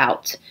torso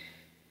out.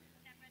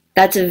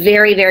 That's a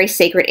very, very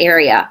sacred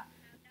area,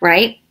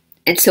 right?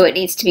 And so it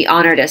needs to be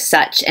honored as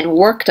such and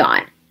worked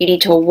on. You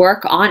need to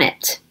work on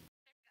it.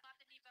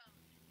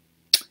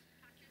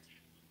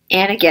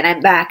 And again,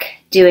 I'm back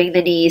doing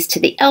the knees to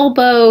the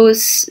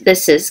elbows.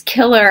 This is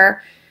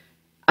killer.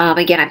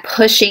 Again, I'm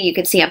pushing. You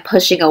can see I'm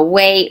pushing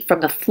away from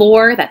the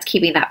floor. That's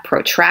keeping that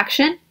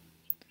protraction.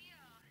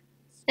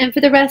 And for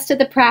the rest of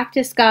the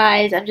practice,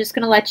 guys, I'm just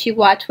going to let you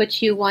watch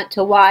what you want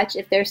to watch.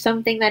 If there's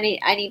something that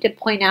I need to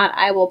point out,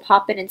 I will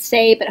pop in and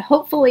say. But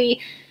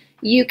hopefully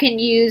you can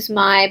use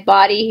my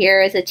body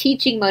here as a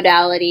teaching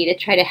modality to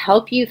try to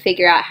help you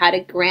figure out how to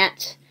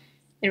grant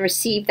and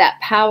receive that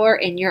power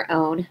in your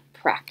own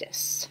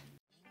practice.